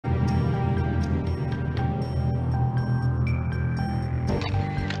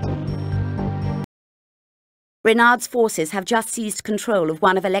Renard's forces have just seized control of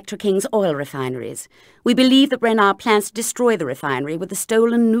one of Electra King's oil refineries. We believe that Renard plans to destroy the refinery with a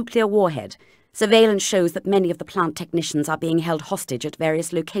stolen nuclear warhead. Surveillance shows that many of the plant technicians are being held hostage at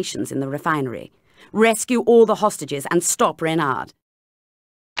various locations in the refinery. Rescue all the hostages and stop Renard.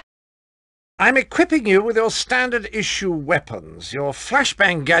 I'm equipping you with your standard-issue weapons. Your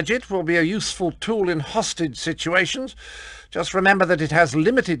flashbang gadget will be a useful tool in hostage situations. Just remember that it has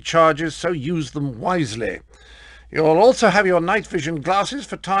limited charges, so use them wisely. You'll also have your night vision glasses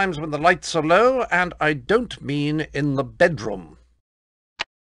for times when the lights are low, and I don't mean in the bedroom.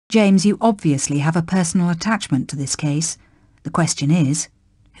 James, you obviously have a personal attachment to this case. The question is,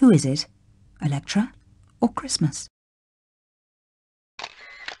 who is it? Electra or Christmas?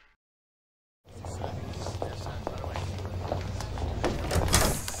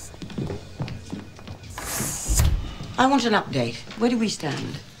 I want an update. Where do we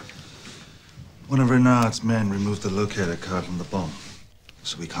stand? One of Renard's men removed the locator card from the bomb,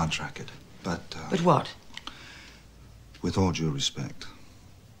 so we can't track it. But what? With all due respect,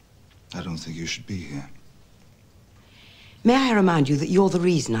 I don't think you should be here. May I remind you that you're the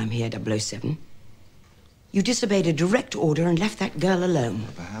reason I'm here, 007? You disobeyed a direct order and left that girl alone.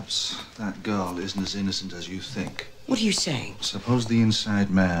 Perhaps that girl isn't as innocent as you think. What are you saying? Suppose the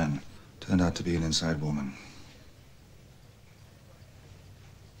inside man turned out to be an inside woman.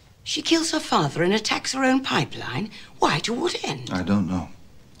 She kills her father and attacks her own pipeline? Why, to what end? I don't know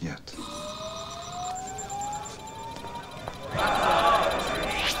yet.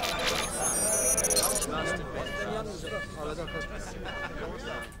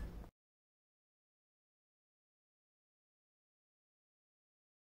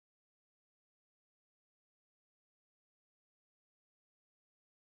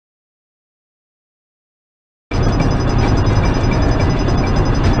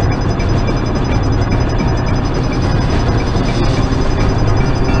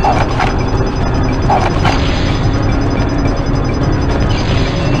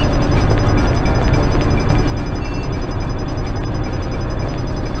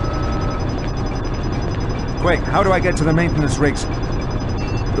 Quick, how do I get to the maintenance rigs?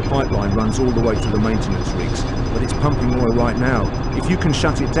 The pipeline runs all the way to the maintenance rigs, but it's pumping oil right now. If you can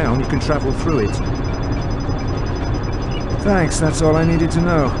shut it down, you can travel through it. Thanks, that's all I needed to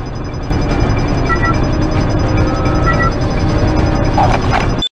know.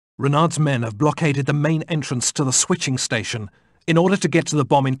 Renard's men have blockaded the main entrance to the switching station. In order to get to the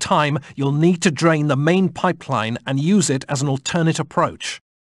bomb in time, you'll need to drain the main pipeline and use it as an alternate approach.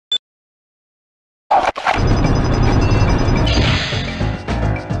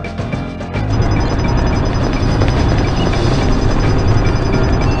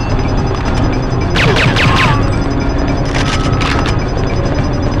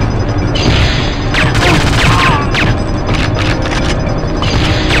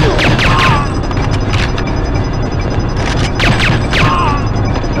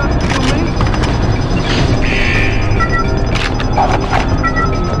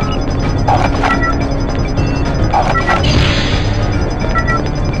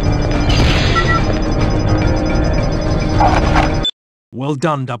 Well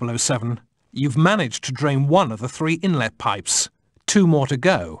done, 007. You've managed to drain one of the 3 inlet pipes. 2 more to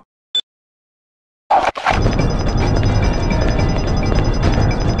go.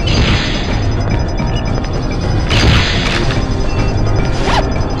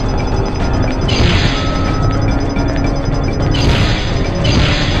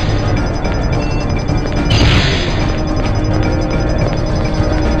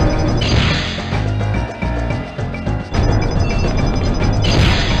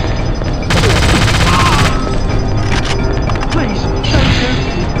 Please, don't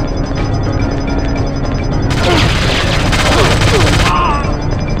shoot.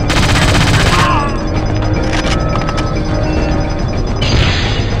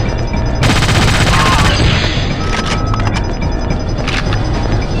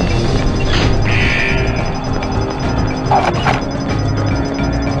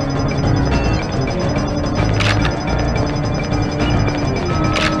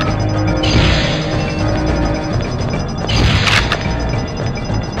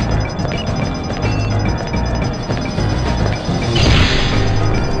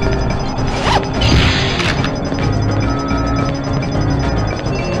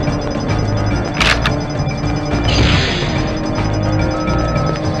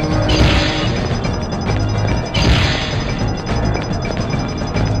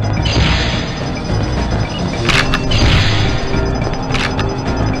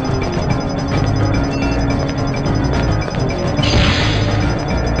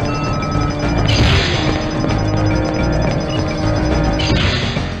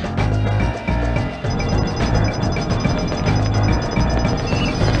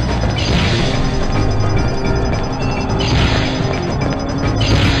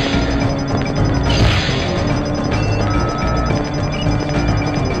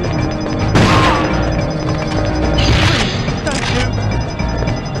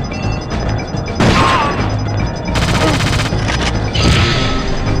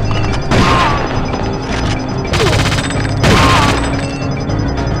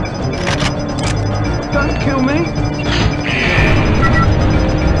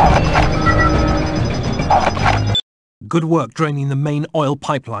 Good work draining the main oil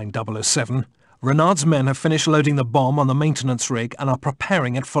pipeline, 007. Renard's men have finished loading the bomb on the maintenance rig and are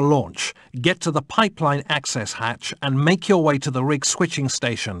preparing it for launch. Get to the pipeline access hatch and make your way to the rig switching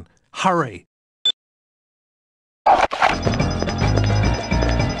station. Hurry!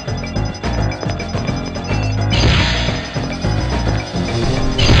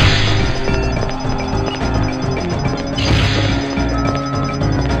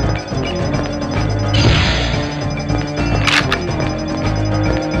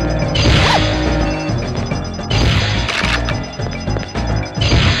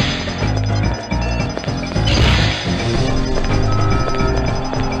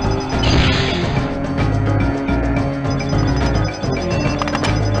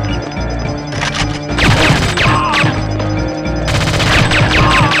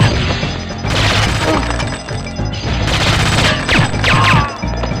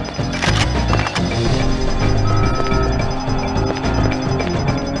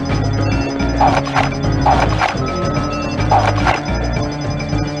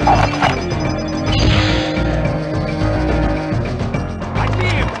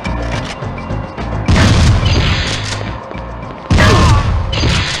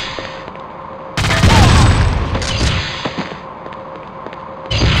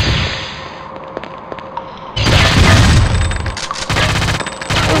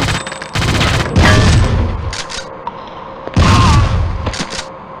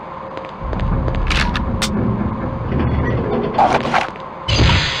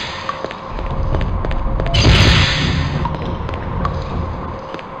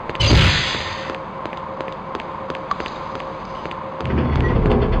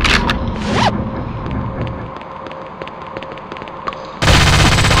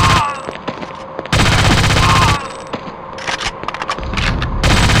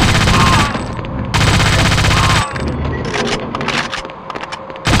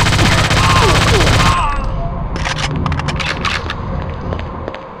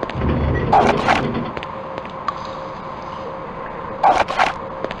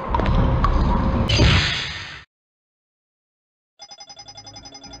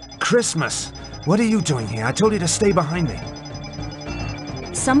 Christmas! What are you doing here? I told you to stay behind me.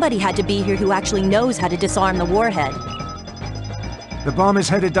 Somebody had to be here who actually knows how to disarm the warhead. The bomb is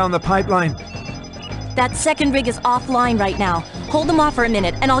headed down the pipeline. That second rig is offline right now. Hold them off for a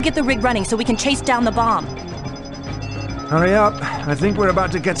minute, and I'll get the rig running so we can chase down the bomb. Hurry up. I think we're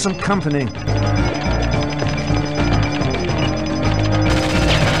about to get some company.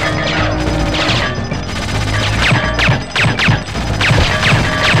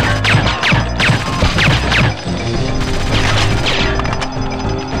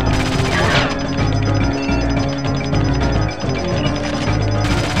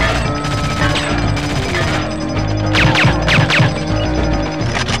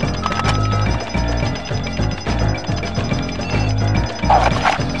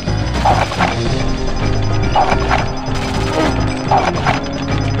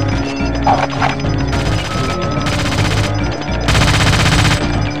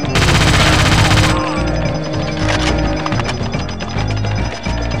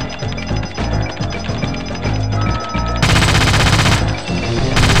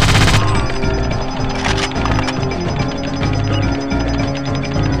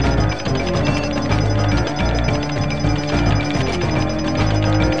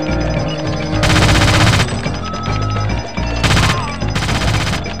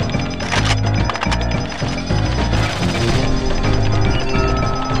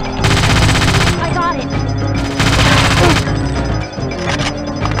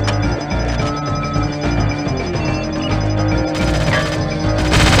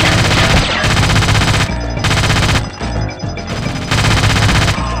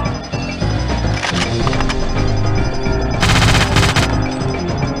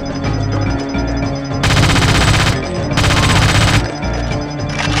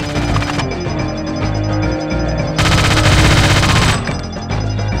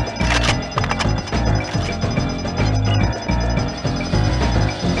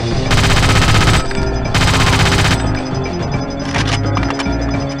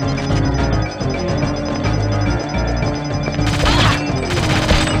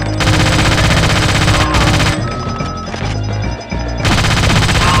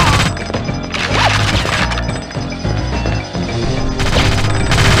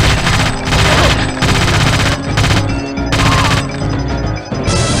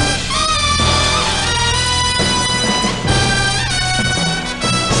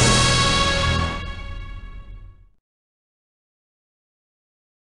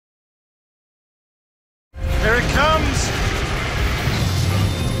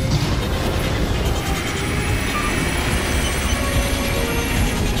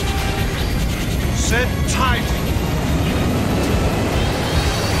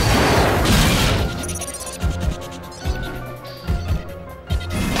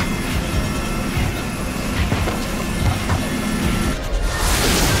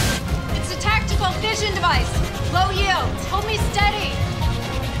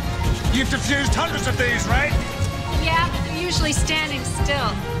 You've defused hundreds of these, right? Yeah, but they're usually standing still.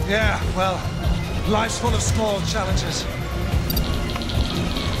 Yeah, well, life's full of small challenges.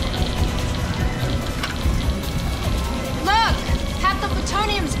 Look! Half the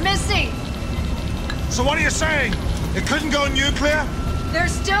plutonium's missing! So what are you saying? It couldn't go nuclear?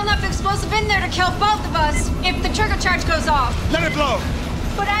 There's still enough explosive in there to kill both of us if the trigger charge goes off. Let it blow!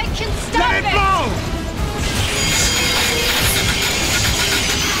 But I can stop Let it blow!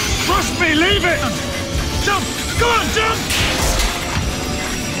 Trust me, leave it! Jump! Go on, jump!